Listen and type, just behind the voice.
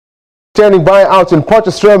Standing by out in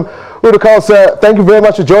Potchefstroom. Udo Carelse, thank you very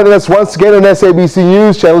much for joining us once again on SABC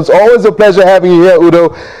News Channel. It's always a pleasure having you here,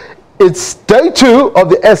 Udo. It's day 2 of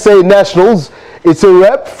the SA Nationals. It's a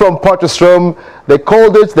wrap from Potchefstroom. They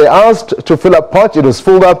called it, they asked to fill up Potch, it was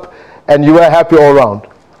filled up, and you were happy all round.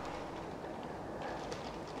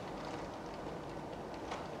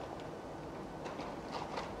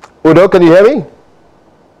 Udo, can you hear me?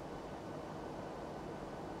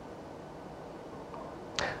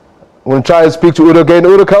 I'm going to try and speak to Udo again.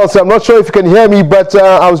 Udo Carelse, I'm not sure if you can hear me, but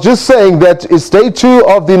I was just saying that it's day 2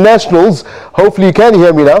 of the Nationals. Hopefully you can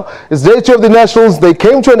hear me now. It's day 2 of the Nationals. They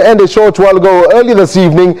came to an end a short while ago, earlier this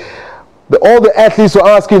evening. All the athletes were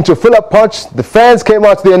asking to fill up Potch. The fans came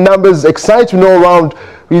out to their numbers, excitement all around.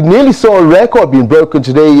 We nearly saw a record being broken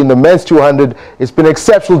today in the men's 200. It's been an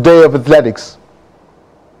exceptional day of athletics.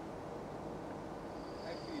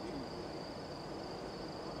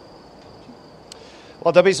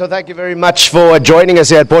 Well, Dobby, so thank you very much for joining us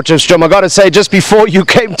here at Potchefstroom. I got to say, just before you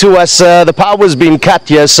came to us, the power's been cut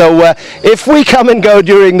here. So if we come and go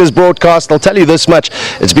during this broadcast, I'll tell you this much.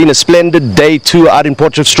 It's been a splendid day 2 out in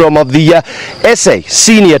Potchefstroom of the SA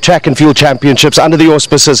Senior Track and Field Championships under the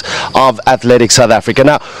auspices of Athletics South Africa.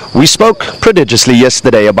 Now, we spoke prodigiously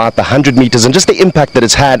yesterday about the 100 meters and just the impact that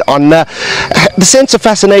it's had on the sense of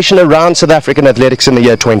fascination around South African athletics in the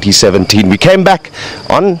year 2017. We came back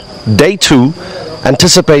on day 2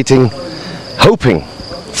 anticipating, hoping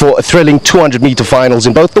for a thrilling 200-meter finals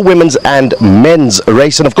in both the women's and men's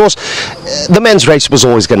race. And of course, the men's race was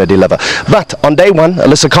always going to deliver. But on day 1,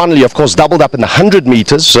 Alyssa Connolly, of course, doubled up in the 100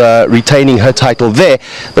 meters, retaining her title there.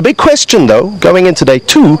 The big question, though, going into day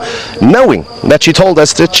 2, knowing that she told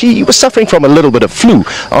us that she was suffering from a little bit of flu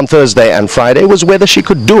on Thursday and Friday, was whether she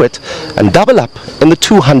could do it and double up in the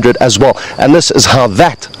 200 as well. And this is how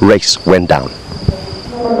that race went down.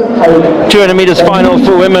 200 meters final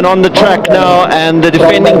for women on the track now, and the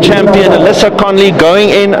defending champion Alyssa Connolly going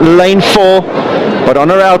in lane 4, but on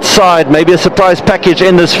her outside, maybe a surprise package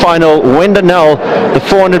in this final, Wenda Nel, the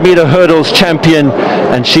 400 meter hurdles champion,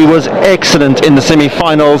 and she was excellent in the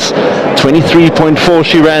semi-finals. 23.4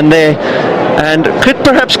 she ran there, and could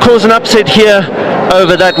perhaps cause an upset here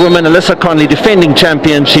over that woman, Alyssa Connolly, defending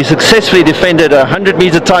champion. She successfully defended a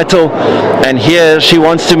 100-meter title, and here she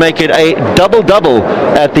wants to make it a double-double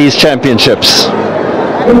at these championships.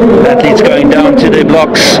 Athletes going down to their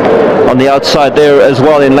blocks on the outside there as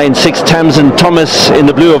well. In lane 6, Tamsin Thomas in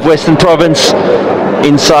the blue of Western Province.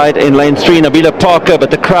 Inside in lane 3, Nabila Parker, but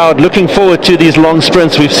the crowd looking forward to these long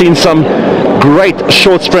sprints. We've seen some great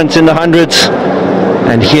short sprints in the hundreds,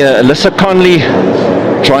 and here Alyssa Connolly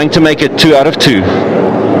trying to make it 2 out of 2.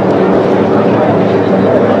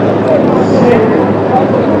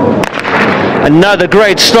 Another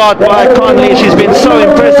great start by Connolly. She's been so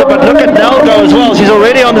impressive, but look at Nel go as well. She's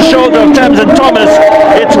already on the shoulder of Tamsin Thomas.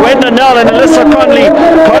 It's Wenda Nel and Alyssa Connolly.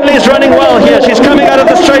 Connolly's running well here. She's coming out of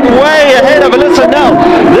the straight way ahead of Alyssa Nel.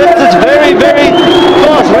 This is very, very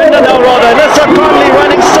fast. Wenda Nel rather. Alyssa Connolly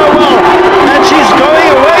running so well, and she's going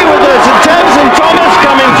away with this. And Tamsin Thomas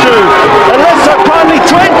coming through. Alyssa Connolly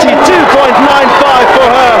 22.95 for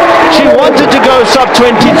her. She wanted to go sub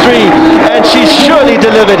 23, and she surely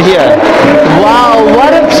delivered here. Wow,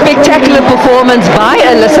 what a spectacular performance by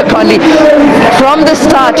Alyssa Connolly. From the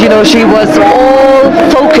start, you know, she was all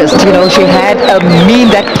focused. You know, she had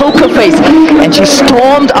that poker face, and she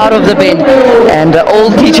stormed out of the bend. And the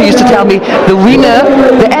old teacher used to tell me, the winner,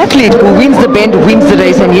 the athlete who wins the bend wins the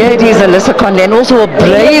race. And here it is, Alyssa Connolly, and also a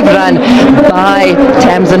brave run by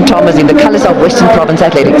Tamsin Thomas in the colours of Western Province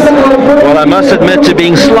Athletics. Well, I must admit to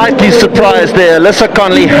being slightly surprised there. Alyssa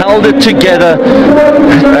Connolly held it together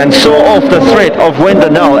and saw off the threat of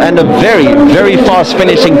Wenda Nel, and a very, very fast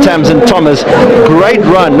finishing Tamsin Thomas. Great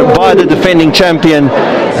run by the defending champion.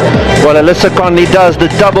 Well, Alyssa Connolly does the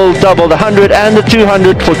double-double, the 100 and the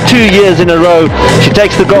 200 for 2 years in a row. She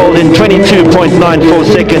takes the gold in 22.94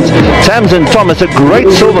 seconds. Tamsin Thomas, a great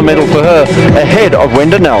silver medal for her, ahead of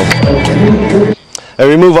Wenda Nel.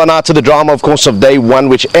 We move on now to the drama, of course, of day 1,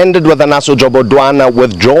 which ended with Anaso Jobodwana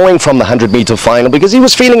withdrawing from the 100-meter final because he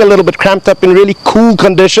was feeling a little bit cramped up in really cool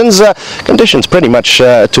conditions. Conditions pretty much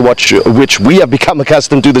to which we have become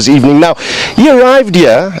accustomed to this evening. Now, he arrived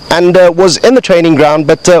here and was in the training ground,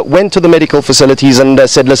 but went to the medical facilities and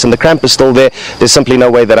said, listen, the cramp is still there. There's simply no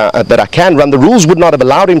way that I can run. The rules would not have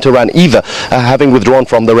allowed him to run either, having withdrawn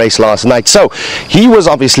from the race last night. So he was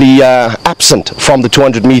obviously absent from the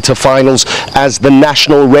 200-meter finals as the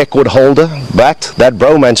national record holder, but that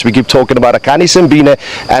bromance we keep talking about, Akani Simbine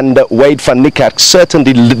and Wade van Niekerk,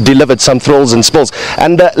 certainly delivered some thrills and spills.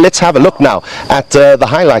 And let's have a look now at the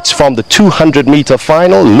highlights from the 200-meter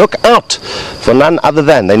final. Look out for none other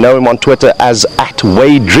than, they know him on Twitter as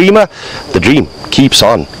 @WadeDreamer. The dream keeps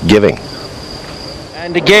on giving.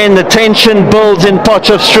 And again, the tension builds in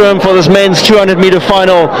Potchefstroom for this men's 200-meter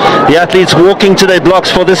final. The athletes walking to their blocks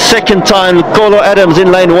for the second time. Kolo Adams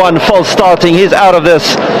in lane 1, false starting. He's out of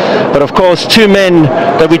this. But of course, two men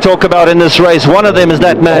that we talk about in this race. One of them is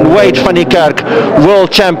that man, Wade van Niekerk,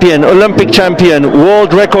 world champion, Olympic champion,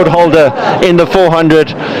 world record holder in the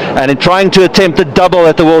 400. And in trying to attempt the double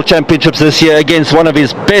at the World Championships this year against one of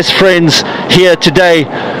his best friends here today,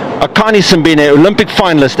 Akani Simbine, Olympic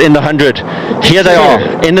finalist in the 100. Here they are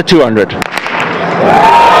in the 200.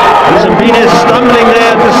 Simbine is stumbling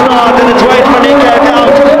there at the start, and it's Wade van Niekerk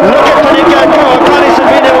out. Look at van Niekerk go. Akani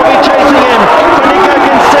Simbine will be chasing him. Van Niekerk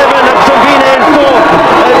in 7, and Simbine in 4.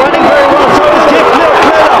 They're running very well. So is Gift Leo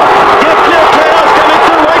Klela. Gift Leo Klela's coming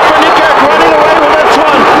through. Wade van Niekerk running away with this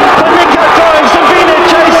one. Van Niekerk going. Simbine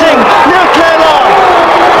chasing. Leo Klela.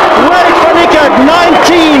 Wade van Niekerk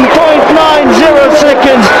 19.90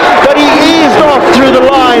 seconds. But he eased off through the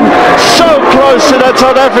line, so close to that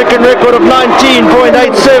South African record of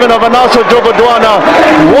 19.87 of Anaso Jobodwana.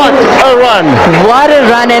 What a run! What a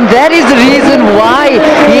run, and that is the reason why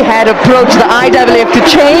he had approached the IAAF to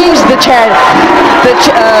change the schedule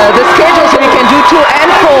so he can do 2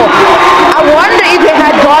 and 4. I wonder if they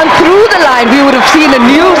had gone through the line, we would have seen a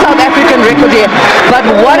new South African record here. But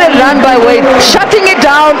what a run by Wade, shutting it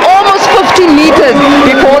down almost 50 meters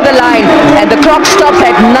before the line, and the clock stops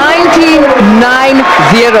at 19.90.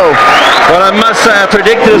 Well, I must say, I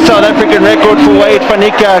predicted a South African record for Wade van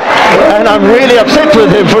Niekerk, and I'm really upset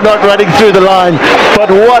with him for not running through the line. But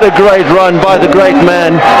what a great run by the great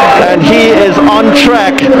man, and he is on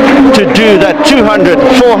track to do that 200,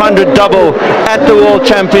 400 double at the World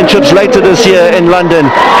Championships later this year in London.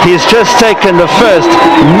 He's just taken the first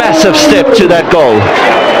massive step to that goal.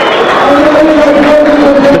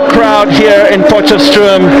 The crowd here in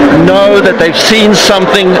Potchefstroom know that they've seen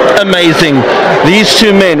something amazing. These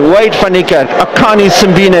two men, Wade van Niekerk, Akani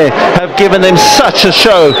Simbine, have given them such a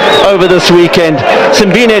show over this weekend.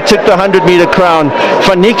 Simbine took the 100-meter crown.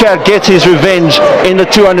 Van Niekerk gets his revenge in the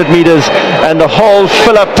 200 meters, and the whole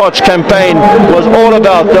Fill Up Potch campaign was all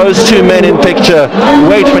about those two men in picture,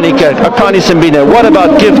 Wade van Niekerk, Akani Simbine. What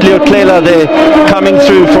about Gift Leo Klela there, coming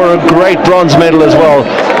through for a great bronze medal as well,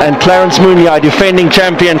 and Clarence Munyai, defending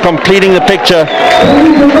champion, completing the picture.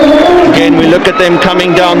 Again, we look at them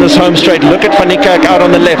coming down this home straight. Look at Van Niekerk out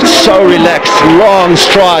on the left, so relaxed, long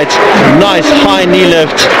strides, nice high knee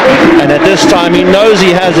lift, and at this time he knows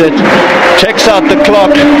he has it, checks out the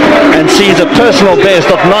clock and sees a personal best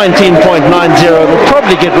of 19.90. Will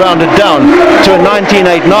probably get rounded down to a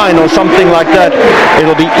 19.89 or something like that.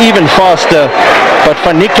 It'll be even faster, but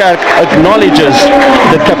Van Niekerk acknowledges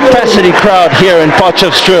the capacity crowd here in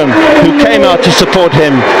Potchefstroom who came out to support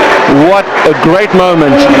him. What a great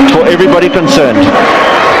moment for everybody concerned.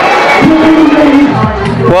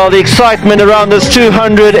 Well, the excitement around this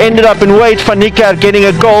 200 ended up in Wade van Niekerk getting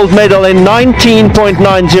a gold medal in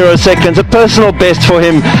 19.90 seconds, a personal best for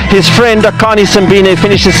him. His friend Akani Simbine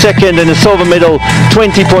finishes second, and a silver medal,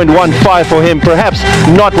 20.15 for him, perhaps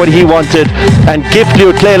not what he wanted. And Gift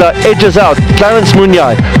Leo Klela edges out Clarence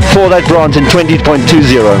Munyai for that bronze in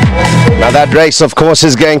 20.20. Now that race, of course,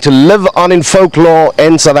 is going to live on in folklore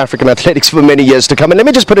in South African athletics for many years to come. And let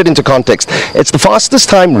me just put it into context. It's the fastest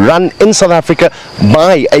time run in South Africa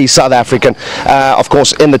by a South African, of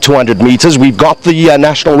course, in the 200 meters. We've got the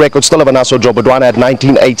national record still of Anaso Jobodwana at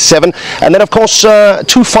 19.87. And then, of course,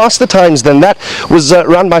 two faster times than that was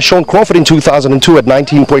run by Sean Crawford in 2002 at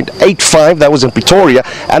 19.85. That was in Pretoria.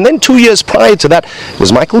 And then 2 years prior to that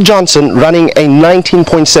was Michael Johnson running a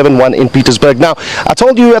 19.71 in Petersburg. Now, I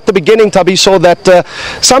told you at the beginning, Tabiso, that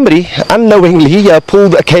somebody unknowingly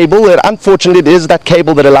pulled a cable. Unfortunately, it is that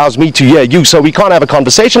cable that allows me to hear you, so we can't have a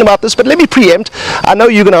conversation about this, but let me preempt. I know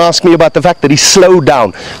you're going to ask me about the fact that he slowed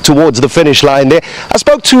down towards the finish line there. I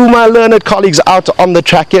spoke to my learned colleagues out on the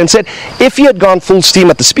track here and said if he had gone full steam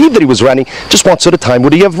at the speed that he was running, just what sort of time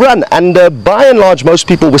would he have run? And by and large, most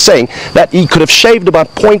people were saying that he could have shaved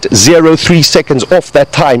about 0.03 seconds off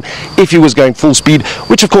that time if he was going full speed,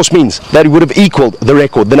 which of course means that he would have equaled the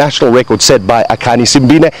record, the national record set by Akani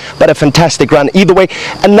Simbine. But a fantastic run either way.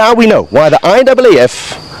 And now we know why the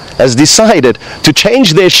IAAF has decided to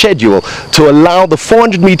change their schedule to allow the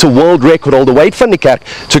 400-meter world record holder Wade van Niekerk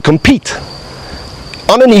to compete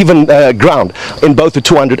on an even ground in both the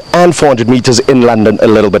 200 and 400 meters in London a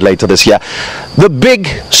little bit later this year. The big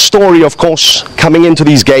story, of course, coming into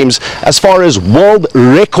these games, as far as world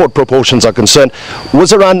record proportions are concerned,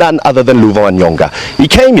 was around none other than Udo Carelse. He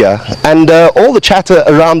came here, and all the chatter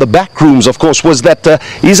around the back rooms, of course, was that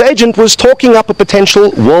his agent was talking up a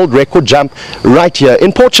potential world record jump right here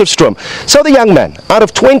in Potchefstroom. So the young man, out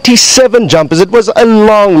of 27 jumpers, it was a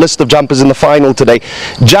long list of jumpers in the final today,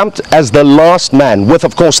 jumped as the last man with,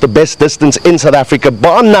 of course, the best distance in South Africa,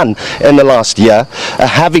 bar none in the last year,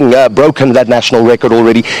 having broken that national record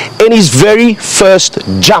already in his very first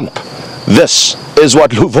jump. This is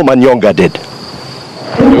what Udo Carelse did.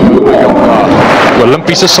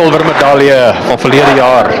 Olympiese silvermedalje van verlede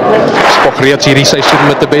jaar. Spog reeds hierdie seisoen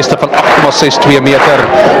met 'n beste van 8,62 meter.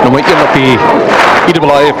 Nommer 1 op die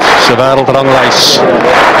IAAF se wêreldranglys.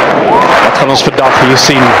 Wat gaan ons vandag hier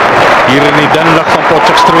sien? Hier in die dun lig van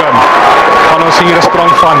Potchefstroom. Gaan ons hier 'n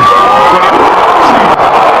sprong van.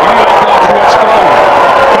 Hierdie lyk na 'n groot sprong.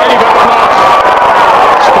 Kry wat plaas.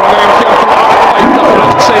 Sprong in van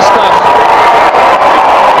 8,50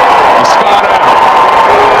 Die skare.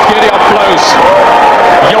 Gee die applaus.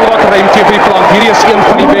 Heel wat ruimte op die plank. Hierdie is een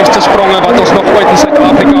van die beste spronge wat ons nog ooit in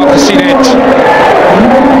Suid-Afrika gesien het.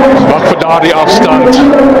 Wag vir daardie afstand.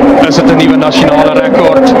 Is dit 'n nuwe nasionale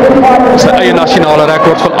rekord? Sy eie nasionale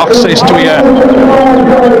rekord van 8,62.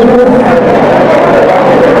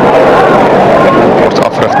 Word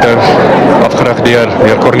afgerig deur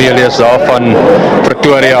meneer Cornelius daar van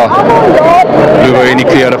Pretoria. Udo in die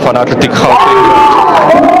klere van atletiek goud.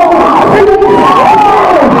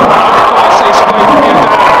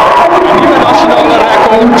 Nasionale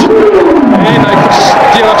rekord en hy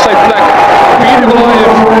verstewig sy plek.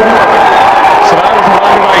 Wêreldwyd. Sy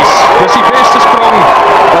wêreldranglys. Dis die beste sprong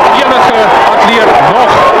wat enige atleet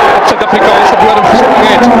nog op Suid-Afrikaanse bodem gespring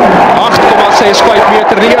het. 8,65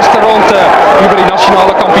 meter in die eerste ronde hier by die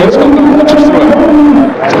nasionale kampioenskap in Potchefstroom.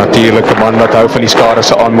 Natuurlik 'n man wat hou van die skare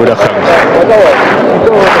se aanmoediging.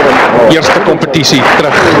 Eerste kompetisie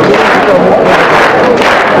terug.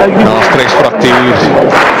 Na stresfraktuur.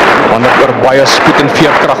 Man wat oor baie spoed en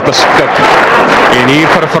veerkrag beskik en hier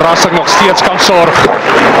vir 'n verrassing nog steeds kan sorg.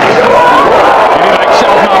 Hierdie lyk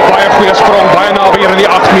self na 'n baie goeie sprong, baie naby aan die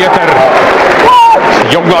 8 meter.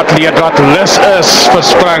 Jong atleet wat lus is vir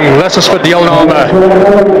spring, lus is vir deelname.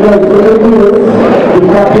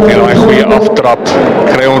 En hy goeie aftrap,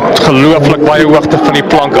 kry ongelooflik baie hoogte van die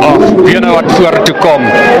plank af, bene wat vorentoe kom.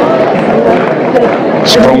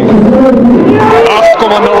 Sprong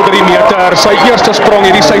 8,03 meter, sy eerste sprong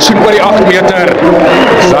hierdie seisoen oor die 8 meter.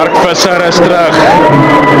 Zark Visser is terug.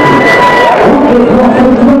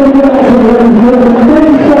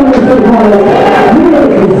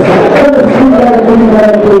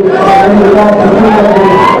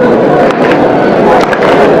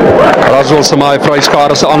 Raswel Samai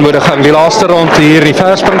vryskare se aanmoediging. Die laaste rond hier, die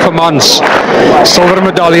verspring vir mans.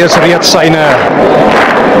 Silvermedalje is reeds syne.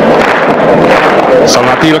 Sal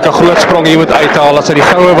natuurlik 'n groot sprong hier moet uithaal as hy die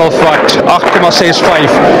goue wil vat.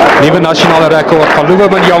 8,65, nuwe nasionale rekord van Udo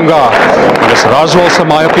Carelse. Dis Raswel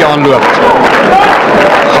Samai op die aanloop.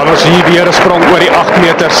 Gaan ons hier weer 'n sprong oor die 8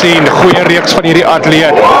 meter sien. Goeie reeks van hierdie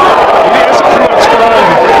atleet. Hierdie is 'n groot sprong.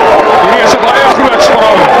 Hierdie is 'n baie groot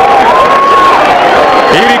sprong.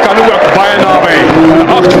 Hierdie kan ook baie naby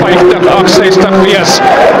 8,50, 8,60 wees.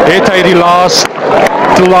 Het hy die laaste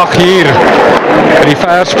lag hier in die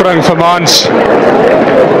verspring vir mans.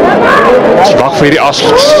 Wag vir die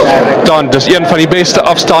afstand. Dis een van die beste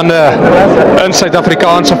afstande in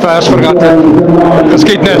Suid-Afrikaanse verspring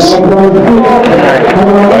geskiedenis.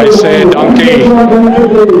 Hy sê dankie.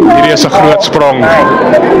 Hierdie is 'n groot sprong.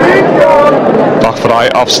 Wag vir daai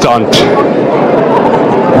afstand.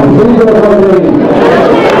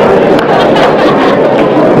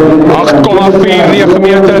 8,49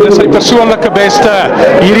 meter, dis sy persoonlike beste.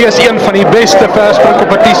 Hierdie is een van die beste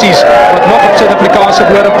verspringkompetisies wat nog op Suid-Afrikaanse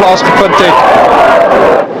bodem plaasgevind het.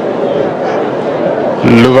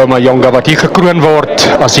 Udo Carelse wat hier gekroon word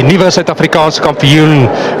as die nuwe Suid-Afrikaanse kampioen.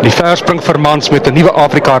 Die verspring vir mans met 'n nuwe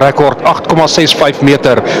Afrika rekord 8,65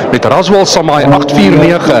 meter met Raswel Samai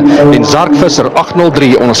 8,49 en Zark Visser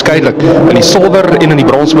 8,03 onderskeidelik in die silwer en in die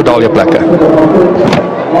bronsmedalje plekke.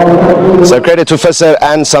 So credit to Visser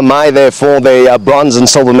and Samai there for the bronze and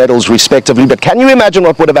silver medals respectively. But can you imagine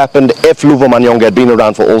what would have happened if Udo Carelse had been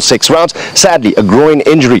around for all 6 rounds? Sadly, a groin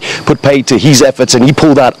injury put paid to his efforts and he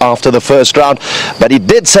pulled out after the first round. But he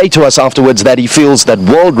did say to us afterwards that he feels that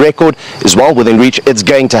world record is well within reach. It's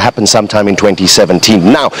going to happen sometime in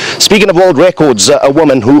 2017. Now, speaking of world records, a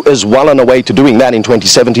woman who is well on her way to doing that in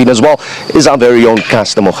 2017 as well is our very own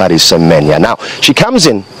Udo Carelse. Now, she comes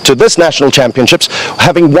in to this national championships,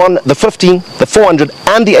 having won the 15, the 400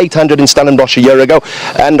 and the 800 in Stellenbosch a year ago,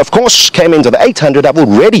 and of course came into the 800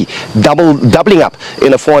 already doubling up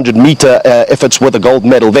in a 400 meter efforts with a gold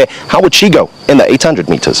medal there. How would she go in the 800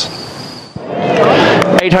 meters?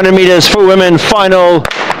 800 meters for women final,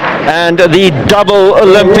 and the double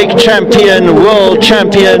Olympic champion, world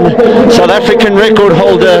champion, South African record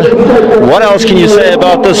holder. What else can you say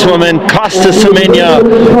about this woman? Caster Semenya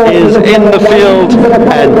is in the field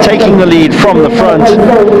and taking the lead from the front.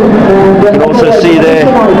 You can also see there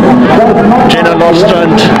Jenna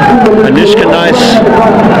Lostrand, Anushka Nice,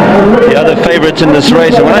 the other favourites in this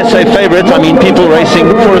race. And when I say favourites, I mean people racing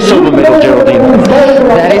for a silver medal, Geraldine.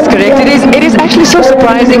 That is correct. It is actually so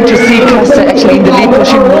surprising to see Caster actually in the lead, because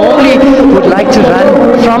she normally would like to run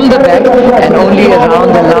from the back, and only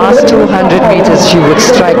around the last 200 meters she would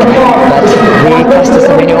strike. But Caster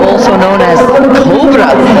Semenya, also known as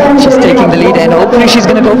Cobra, she's taking the lead, and hopefully she's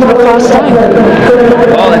going to go for a fast time.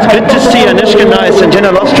 Well, it's good to see Anushka Nice and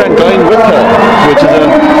Jenna Lostrand going with her, which is a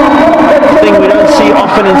thing we don't see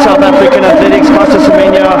often in South African athletics. Caster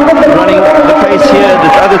Semenya running the pace here.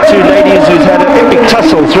 The other two ladies who's had an epic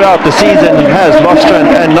tussle throughout the season has Lostrand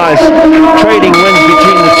and Nice, trading wins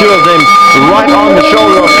between the two of them, right on the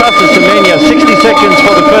shoulder of Caster Semenya. 60 seconds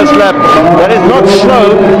for the first lap. That is not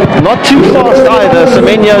slow, not too fast either.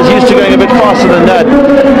 Semenya is used to going a bit faster than that,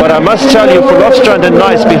 but I must tell you, for Lostrand and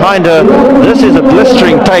Nice behind her, this is a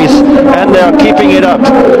blistering pace, and they are keeping it up,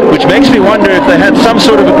 which makes me wonder if they had some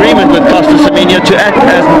sort of agreement with Caster Semenya to act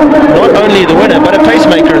as not only the winner but a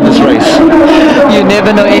pacemaker in this race. You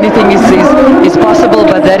never know, anything is possible,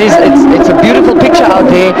 but it's a beautiful picture out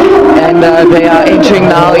there, and they are entering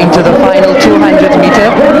now into the final 200 meter,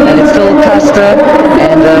 and it's still Caster,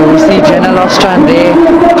 and we see Jenna Lostrand there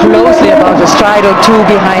closely, about a stride or two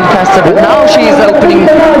behind Caster, but now she's opening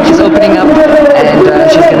up, and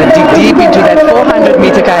she's going to dig deep into that 400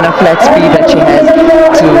 meter kind of flat speed that she has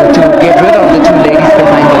to get rid of the two ladies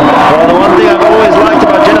behind her. Well, the one thing I've always liked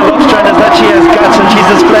about Jenna Lostrand is that she has guts, and she's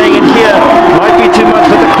displaying it here. Might be too much,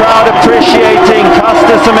 but the crowd appreciating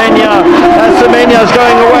Caster Semenya, as Semenya is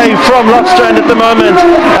going away from Lostrand at the moment.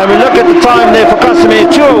 And we look at the time there for Caster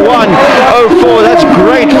Semenya, 2:01.04. That's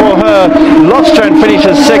great for her. Lostrand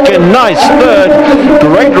finishes second, Nice third.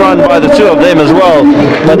 Great run by the two of them as well.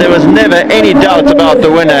 But there was never any doubt about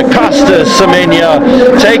the winner, Caster Semenya,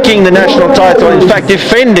 taking the national title. In fact,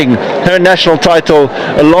 defending her national title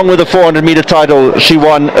along with the 400 meter title she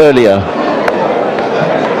won earlier.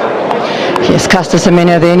 Yes, Caster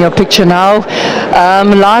Semenya there in your picture now.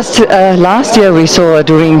 Last year we saw her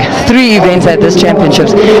doing 3 events at this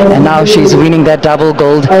championships, and now she's winning that double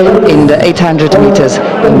gold in the 800 meters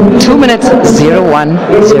in 2 minutes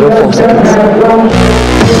 01.04 seconds.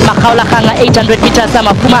 Makaulakanga 800 meters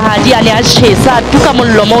ama Fumahadi aliashesa tuka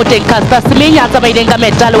mullomo te Caster Semenya tsamaileng ka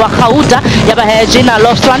medal wa Gauta ya ba Jenna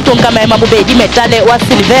Lostrand tonka maema bobedi medal wa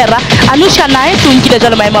silver, Anushka Nice tunkile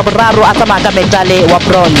jalo maema boraro a tsamaya ka medal wa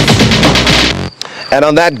bronze. And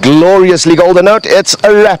on that gloriously golden note, it's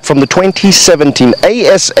a wrap from the 2017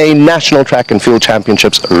 ASA National Track and Field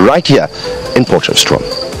Championships right here in Potchefstroom.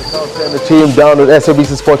 And the team down at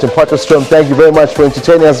SABC Sports in Potchefstroom, thank you very much for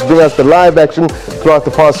entertaining us, bringing us the live action throughout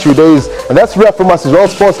the past few days. And that's a wrap from us as well.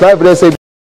 Sports Live at SABC.